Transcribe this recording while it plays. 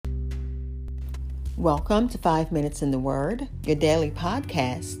Welcome to 5 Minutes in the Word, your daily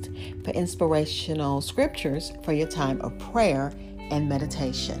podcast for inspirational scriptures for your time of prayer and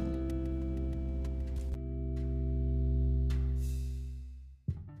meditation.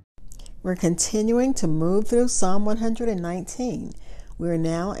 We're continuing to move through Psalm 119. We're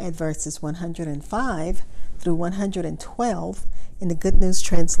now at verses 105 through 112 in the Good News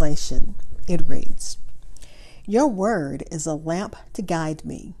Translation. It reads, "Your word is a lamp to guide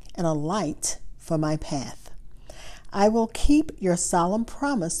me and a light for my path. I will keep your solemn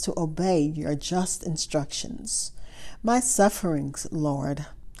promise to obey your just instructions. My sufferings, Lord,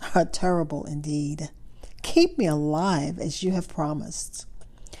 are terrible indeed. Keep me alive as you have promised.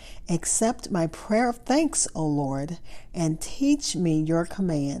 Accept my prayer of thanks, O Lord, and teach me your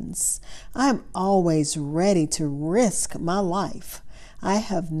commands. I am always ready to risk my life. I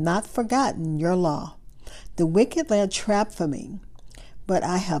have not forgotten your law. The wicked lay a trap for me, but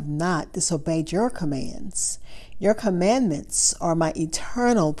I have not disobeyed your commands. Your commandments are my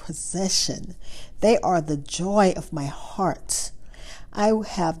eternal possession. They are the joy of my heart. I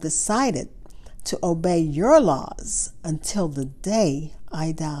have decided to obey your laws until the day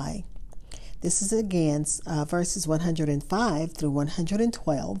I die." This is again verses 105 through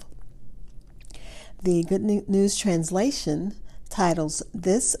 112. The Good News Translation titles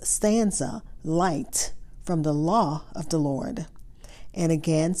this stanza, "Light from the Law of the Lord." And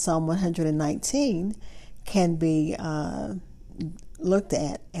again, Psalm 119 can be looked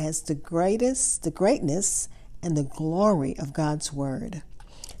at as the greatness, and the glory of God's Word.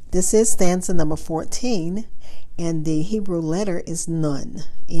 This is stanza number 14, and the Hebrew letter is Nun,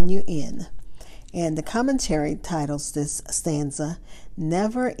 N-U-N. And the commentary titles this stanza,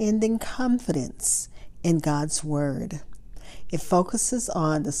 "Never-Ending Confidence in God's Word." It focuses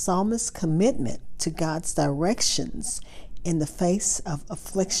on the psalmist's commitment to God's directions in the face of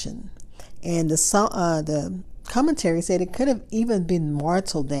affliction. And the commentary said it could have even been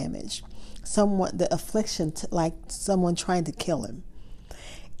mortal damage, the affliction like someone trying to kill him.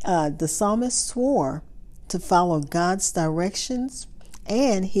 The psalmist swore to follow God's directions,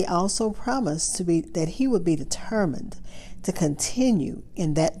 and he also promised that he would be determined to continue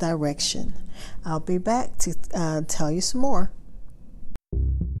in that direction. I'll be back to tell you some more.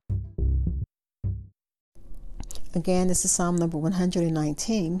 Again, this is Psalm number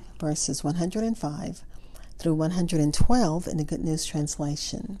 119, verses 105 through 112 in the Good News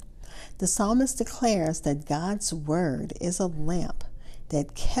Translation. The psalmist declares that God's word is a lamp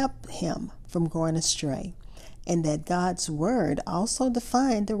that kept him from going astray, and that God's word also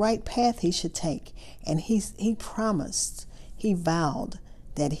defined the right path he should take. And he vowed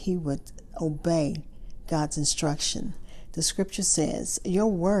that he would obey God's instruction. The scripture says, "Your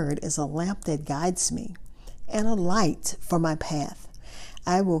word is a lamp that guides me and a light for my path.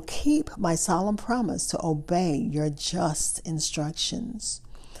 I will keep my solemn promise to obey your just instructions."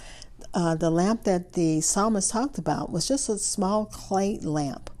 The lamp that the psalmist talked about was just a small clay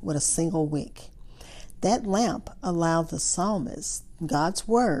lamp with a single wick. That lamp allowed the psalmist, God's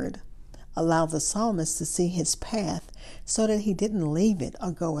word, allowed the psalmist to see his path so that he didn't leave it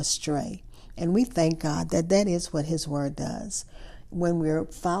or go astray. And we thank God that that is what his word does. When we're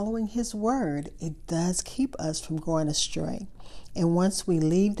following his word, it does keep us from going astray. And once we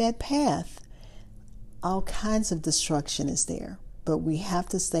leave that path, all kinds of destruction is there. But we have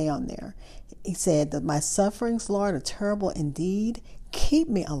to stay on there. He said that my sufferings, Lord, are terrible indeed. Keep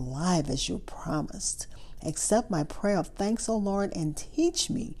me alive as you promised. Accept my prayer of thanks, O Lord, and teach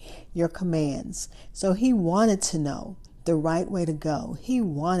me your commands. So he wanted to know the right way to go. He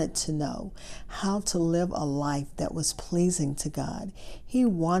wanted to know how to live a life that was pleasing to God. He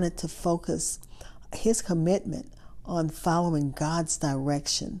wanted to focus his commitment on following God's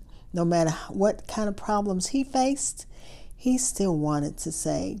direction. No matter what kind of problems he faced, he still wanted to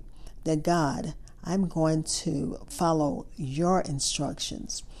say that, God, I'm going to follow your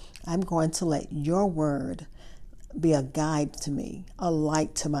instructions. I'm going to let your word be a guide to me, a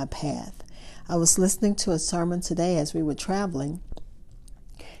light to my path. I was listening to a sermon today as we were traveling,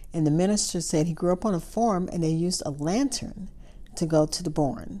 and the minister said he grew up on a farm and they used a lantern to go to the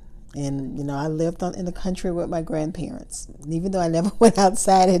barn. And, I lived in the country with my grandparents, even though I never went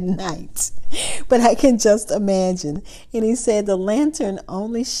outside at night. But I can just imagine. And he said the lantern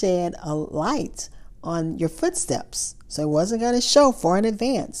only shed a light on your footsteps. So it wasn't going to show far in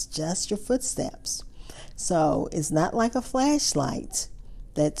advance, just your footsteps. So it's not like a flashlight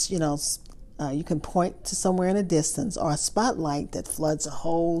that's, you can point to somewhere in a distance, or a spotlight that floods a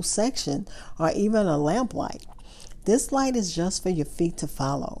whole section, or even a lamp light. This light is just for your feet to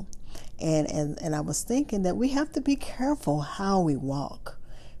follow. And I was thinking that we have to be careful how we walk,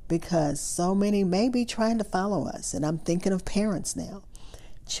 because so many may be trying to follow us. And I'm thinking of parents now.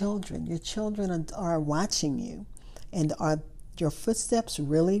 Children, your children are watching you. And are your footsteps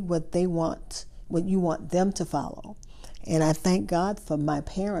really what they want, what you want them to follow? And I thank God for my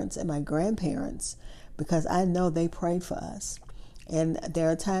parents and my grandparents, because I know they prayed for us. And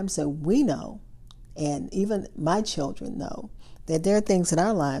there are times that we know, and even my children know, that there are things in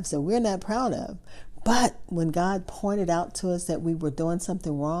our lives that we're not proud of. But when God pointed out to us that we were doing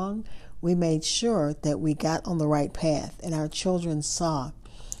something wrong, we made sure that we got on the right path. And our children saw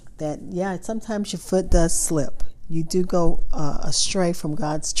that, yeah, sometimes your foot does slip. You do go astray from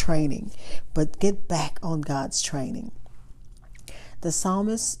God's training, but get back on God's training. The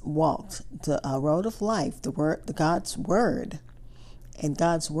psalmist walked the road of life, God's word, and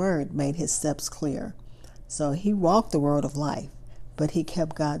God's word made his steps clear. So he walked the road of life, but he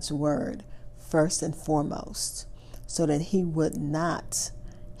kept God's word first and foremost, so that he would not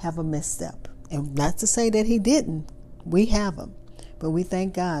have a misstep. And not to say that he didn't. We have them. But we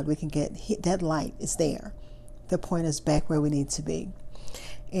thank God we can get that light is there to point us back where we need to be.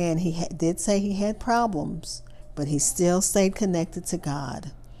 And he did say he had problems, but he still stayed connected to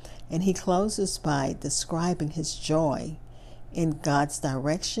God. And he closes by describing his joy in God's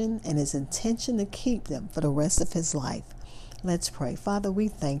direction and his intention to keep them for the rest of his life. Let's pray. Father, we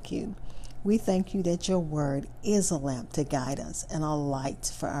thank you. We thank you that your word is a lamp to guide us and a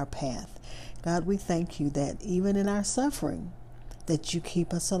light for our path. God, we thank you that even in our suffering, that you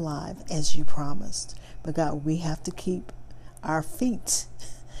keep us alive as you promised. But God, we have to keep our feet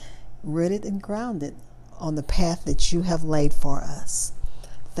rooted and grounded on the path that you have laid for us.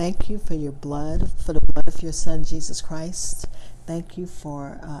 Thank you for your blood, for the blood of your Son, Jesus Christ. Thank you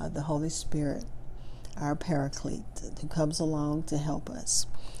for the Holy Spirit, our paraclete, who comes along to help us.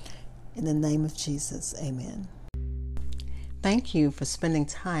 In the name of Jesus, amen. Thank you for spending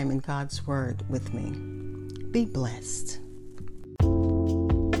time in God's Word with me. Be blessed.